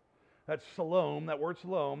is. That shalom, that word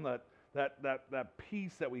shalom, that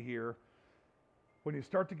peace that we hear, when you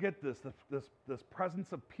start to get this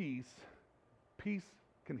presence of peace, peace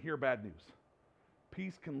can hear bad news.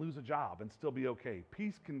 Peace can lose a job and still be okay.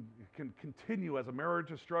 Peace can continue as a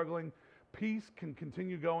marriage is struggling. Peace can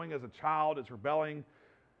continue going as a child is rebelling,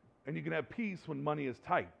 and you can have peace when money is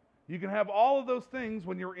tight. You can have all of those things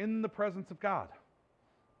when you're in the presence of God.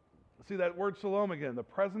 See that word shalom again, the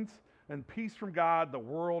presence and peace from God the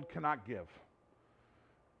world cannot give.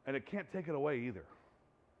 And it can't take it away either.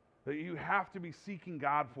 That you have to be seeking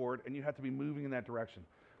God for it, and you have to be moving in that direction.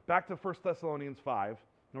 Back to 1 Thessalonians 5,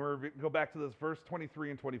 and we're going to go back to this verse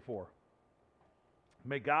 23 and 24.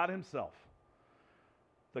 May God himself,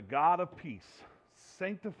 the God of peace,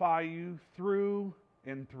 sanctify you through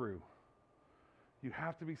and through. You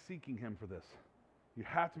have to be seeking him for this. You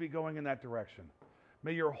have to be going in that direction.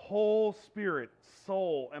 May your whole spirit,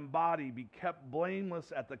 soul, and body be kept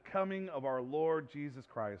blameless at the coming of our Lord Jesus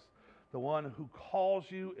Christ. The one who calls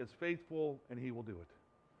you is faithful, and he will do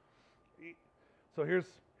it. So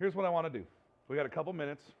here's what I want to do. We got a couple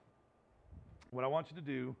minutes. What I want you to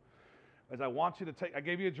do is I want you to take, I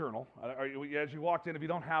gave you a journal. As you walked in, if you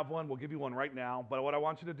don't have one, we'll give you one right now. But what I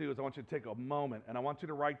want you to do is I want you to take a moment, and I want you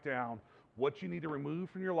to write down what you need to remove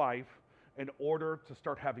from your life in order to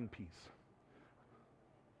start having peace.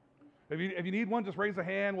 If you need one, just raise a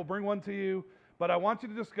hand. We'll bring one to you. But I want you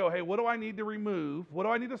to just go, hey, what do I need to remove? What do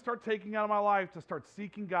I need to start taking out of my life to start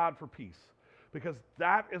seeking God for peace? Because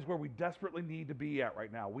that is where we desperately need to be at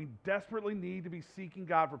right now. We desperately need to be seeking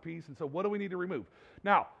God for peace. And so what do we need to remove?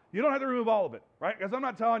 Now, you don't have to remove all of it, right? Because I'm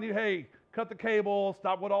not telling you, hey, cut the cable,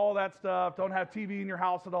 stop with all that stuff, don't have TV in your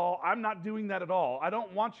house at all. I'm not doing that at all. I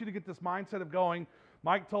don't want you to get this mindset of going,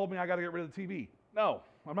 Mike told me I got to get rid of the TV. No,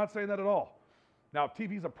 I'm not saying that at all. Now, if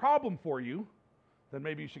TV is a problem for you, then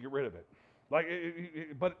maybe you should get rid of it.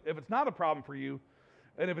 But if it's not a problem for you,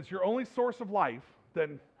 and if it's your only source of life,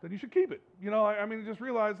 then you should keep it. You know, I mean, just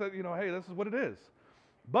realize that, you know, hey, this is what it is.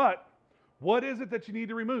 But what is it that you need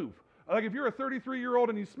to remove? Like if you're a 33-year-old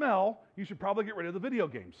and you smell, you should probably get rid of the video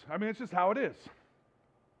games. I mean, it's just how it is.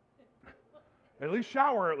 At least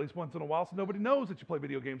shower at least once in a while so nobody knows that you play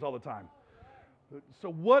video games all the time. So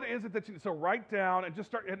what is it that you, so write down and just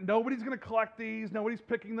start, and nobody's going to collect these, nobody's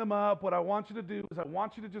picking them up. What I want you to do is I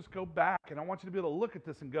want you to just go back and I want you to be able to look at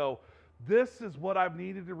this and go, this is what I've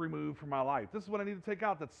needed to remove from my life. This is what I need to take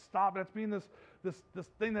out that's being this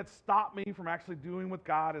thing that stopped me from actually doing what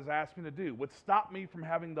God has asked me to do, what stopped me from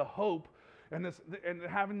having the hope and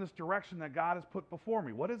having this direction that God has put before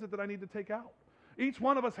me. What is it that I need to take out? Each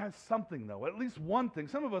one of us has something, though, at least one thing.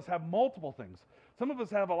 Some of us have multiple things. Some of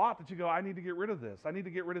us have a lot that you go, I need to get rid of this. I need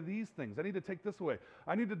to get rid of these things. I need to take this away.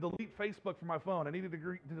 I need to delete Facebook from my phone. I need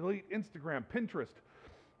to delete Instagram, Pinterest,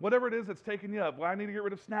 whatever it is that's taking you up. Well, I need to get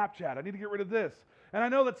rid of Snapchat. I need to get rid of this. And I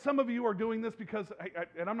know that some of you are doing this because,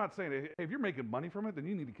 and I'm not saying, hey, if you're making money from it, then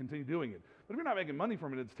you need to continue doing it. But if you're not making money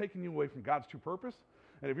from it, it's taking you away from God's true purpose.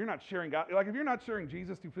 And if you're not sharing God, like if you're not sharing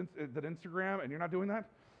Jesus through Instagram and you're not doing that,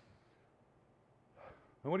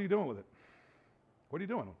 then what are you doing with it? What are you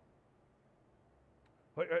doing?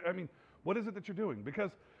 I mean, what is it that you're doing?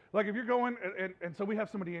 Because, like, if you're going, and so we have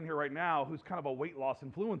somebody in here right now who's kind of a weight loss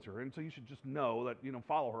influencer, and so you should just know that, you know,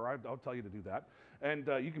 follow her. I'll tell you to do that. And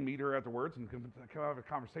you can meet her afterwards and come have a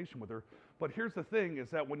conversation with her. But here's the thing,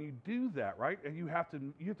 is that when you do that, right, and you have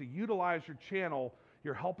to utilize your channel,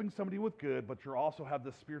 you're helping somebody with good, but you also have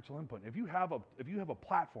this spiritual input. If you have a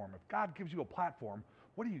platform, if God gives you a platform,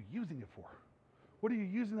 what are you using it for? What are you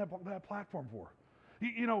using that platform for?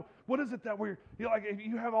 You know, what is it that we're, you know, like if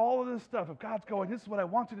you have all of this stuff, if God's going, this is what I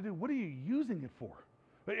want you to do, what are you using it for?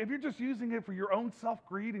 But if you're just using it for your own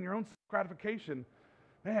self-greed and your own gratification,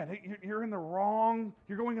 man, you're going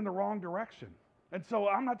in the wrong direction. And so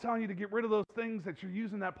I'm not telling you to get rid of those things that you're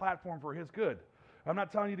using that platform for His good. I'm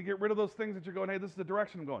not telling you to get rid of those things that you're going, hey, this is the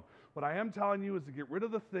direction I'm going. What I am telling you is to get rid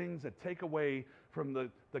of the things that take away from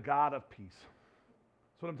the God of peace.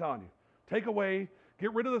 That's what I'm telling you.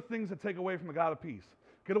 Get rid of the things that take away from the God of peace.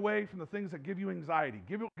 Get away from the things that give you anxiety.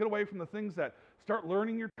 Get away from the things that start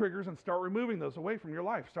learning your triggers and start removing those away from your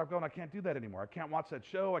life. Start going, I can't do that anymore. I can't watch that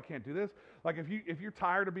show. I can't do this. Like if you're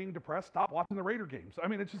tired of being depressed, stop watching the Raider games. I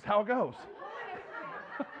mean, it's just how it goes.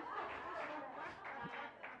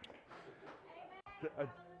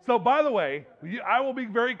 So by the way, I will be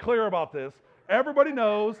very clear about this. Everybody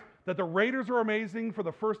knows that the Raiders are amazing for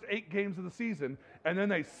the first 8 games of the season, and then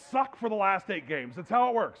they suck for the last 8 games. That's how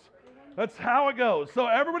it works. That's how it goes. So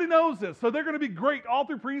everybody knows this. So they're going to be great all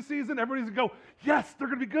through preseason. Everybody's going to go, yes, they're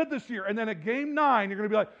going to be good this year. And then at game 9, you're going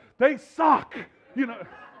to be like, they suck. You know,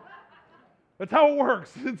 that's how it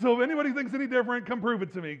works. And so if anybody thinks any different, come prove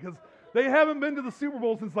it to me, because they haven't been to the Super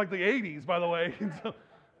Bowl since like the 80s, by the way. And so,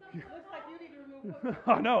 looks like you need to remove.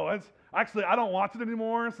 I know. Actually, I don't watch it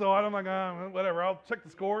anymore, so I'm like, whatever. I'll check the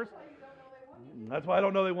scores. That's why I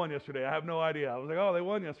don't know they won yesterday. I have no idea. I was like, oh, they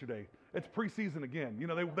won yesterday. It's preseason again. You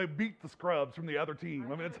know, they beat the scrubs from the other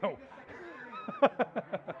team. I mean, it's how.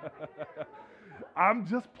 I'm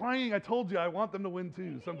just playing. I told you I want them to win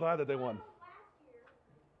too, so I'm glad that they won.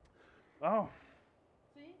 Oh.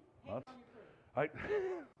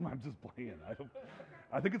 I'm just playing.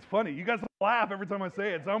 I think it's funny. You guys laugh every time I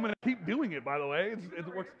say it, so I'm going to keep doing it, by the way.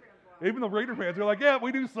 It works. Even the Raider fans are like, yeah,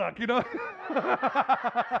 we do suck, you know.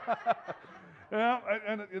 Yeah,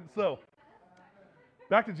 and so,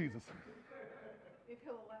 back to Jesus. If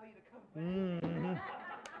He'll allow you to come back.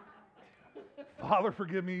 Father,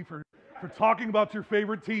 forgive me for talking about your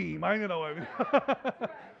favorite team. I mean,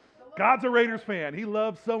 God's a Raiders fan. He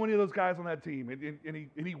loves so many of those guys on that team,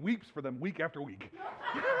 and he weeps for them week after week.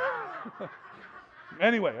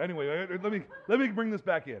 Anyway, let me bring this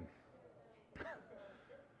back in.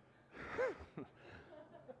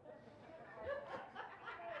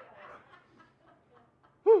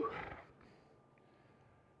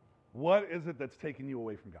 What is it that's taking you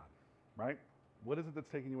away from God, right? What is it that's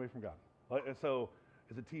taking you away from God? So,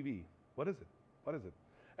 is it TV? What is it? What is it?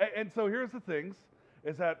 And so here's the things,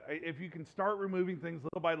 is that if you can start removing things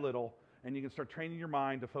little by little, and you can start training your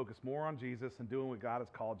mind to focus more on Jesus and doing what God has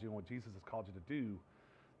called you and what Jesus has called you to do,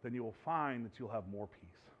 then you will find that you'll have more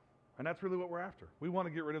peace. And that's really what we're after. We want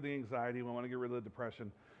to get rid of the anxiety. We want to get rid of the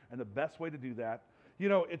depression. And the best way to do that, you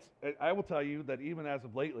know, I will tell you that even as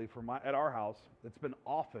of lately, at our house, it's been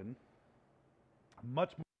often,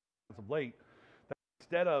 much more as of late, that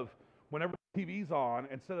instead of, whenever the TV's on,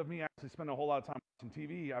 instead of me actually spending a whole lot of time watching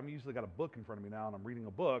TV, I've usually got a book in front of me now, and I'm reading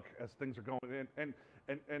a book as things are going in, and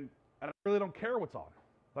I really don't care what's on.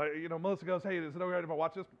 Like, you know, Melissa goes, hey, is it all right if I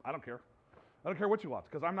watch this? I don't care. I don't care what you watch,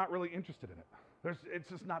 because I'm not really interested in it. It's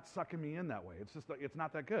just not sucking me in that way. It's just, it's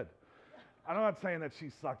not that good. I'm not saying that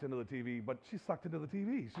she's sucked into the TV, but she's sucked into the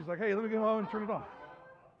TV. She's like, hey, let me go home and turn it on.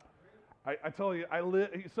 I tell you,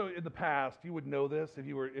 so in the past, you would know this if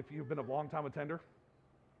you've been a long time attender.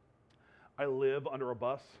 I live under a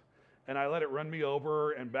bus, and I let it run me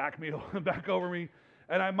over and back over me.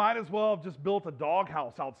 And I might as well have just built a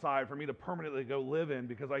doghouse outside for me to permanently go live in,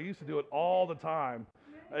 because I used to do it all the time.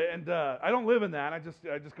 And I don't live in that. I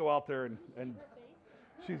just go out there and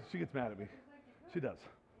she gets mad at me. She does.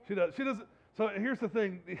 She does. So here's the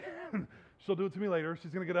thing. She'll do it to me later.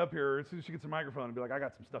 She's going to get up here as soon as she gets a microphone and be like, I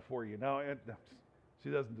got some stuff for you. No, she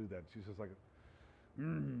doesn't do that. She's just like,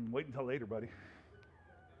 wait until later, buddy.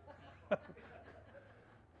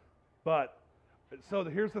 But, so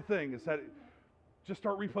here's the thing, is that just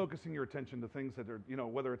start refocusing your attention to things that are,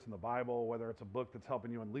 whether it's in the Bible, whether it's a book that's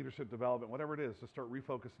helping you in leadership development, whatever it is, just start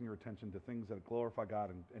refocusing your attention to things that glorify God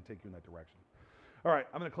and take you in that direction. All right,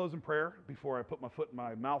 I'm going to close in prayer before I put my foot in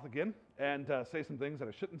my mouth again and say some things that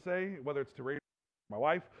I shouldn't say, whether it's to Rachel or my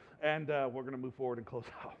wife, and we're going to move forward and close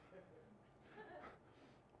out.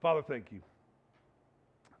 Father, thank you.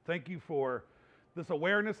 Thank you for this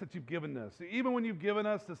awareness that you've given us. Even when you've given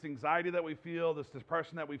us this anxiety that we feel, this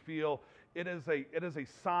depression that we feel, it is a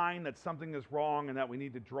sign that something is wrong and that we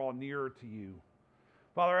need to draw nearer to you.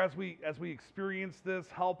 Father, as we experience this,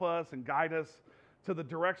 help us and guide us to the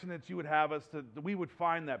direction that you would have us, that we would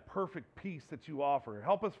find that perfect peace that you offer.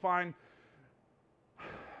 Help us find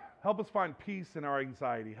peace in our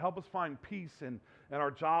anxiety. Help us find peace in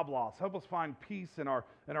our job loss. Help us find peace in our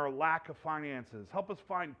lack of finances. Help us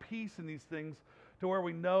find peace in these things to where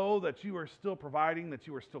we know that you are still providing, that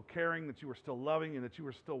you are still caring, that you are still loving, and that you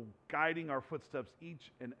are still guiding our footsteps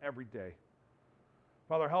each and every day.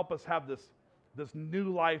 Father, help us have this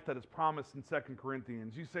new life that is promised in 2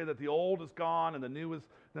 Corinthians. You say that the old is gone and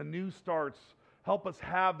the new starts. Help us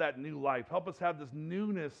have that new life. Help us have this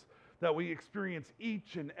newness that we experience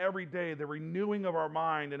each and every day, the renewing of our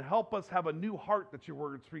mind, and help us have a new heart that your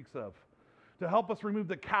word speaks of, to help us remove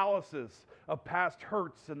the calluses of past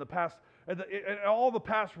hurts and and all the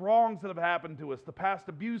past wrongs that have happened to us, the past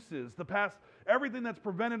abuses, everything that's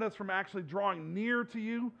prevented us from actually drawing near to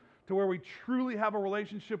you, to where we truly have a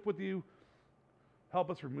relationship with you.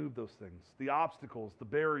 Help us remove those things, the obstacles, the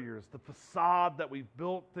barriers, the facade that we've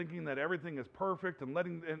built thinking that everything is perfect and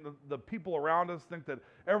letting the people around us think that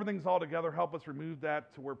everything's all together. Help us remove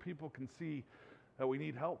that to where people can see that we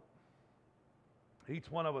need help. Each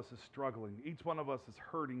one of us is struggling. Each one of us is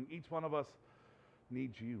hurting. Each one of us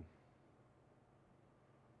needs you.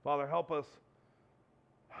 Father, help us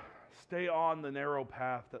stay on the narrow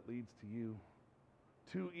path that leads to you.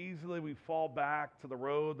 Too easily we fall back to the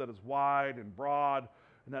road that is wide and broad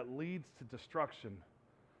and that leads to destruction.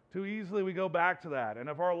 Too easily we go back to that. And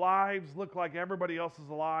if our lives look like everybody else's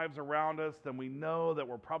lives around us, then we know that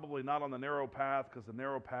we're probably not on the narrow path, because the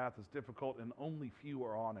narrow path is difficult and only few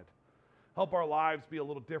are on it. Help our lives be a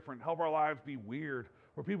little different. Help our lives be weird,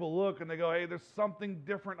 where people look and they go, hey, there's something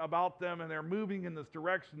different about them, and they're moving in this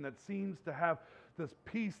direction that seems to have this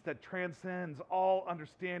peace that transcends all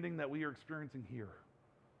understanding that we are experiencing here.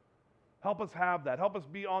 Help us have that. Help us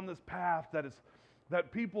be on this path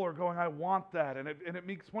that people are going, I want that. And it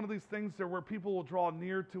makes one of these things there where people will draw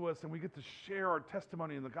near to us and we get to share our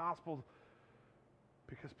testimony in the gospel,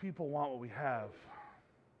 because people want what we have.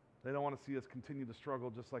 They don't want to see us continue to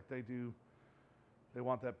struggle just like they do. They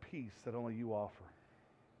want that peace that only you offer.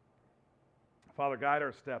 Father, guide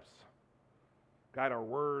our steps, guide our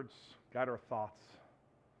words, guide our thoughts,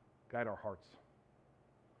 guide our hearts.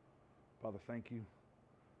 Father, thank you.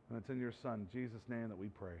 And it's in your Son, Jesus' name, that we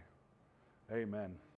pray. Amen.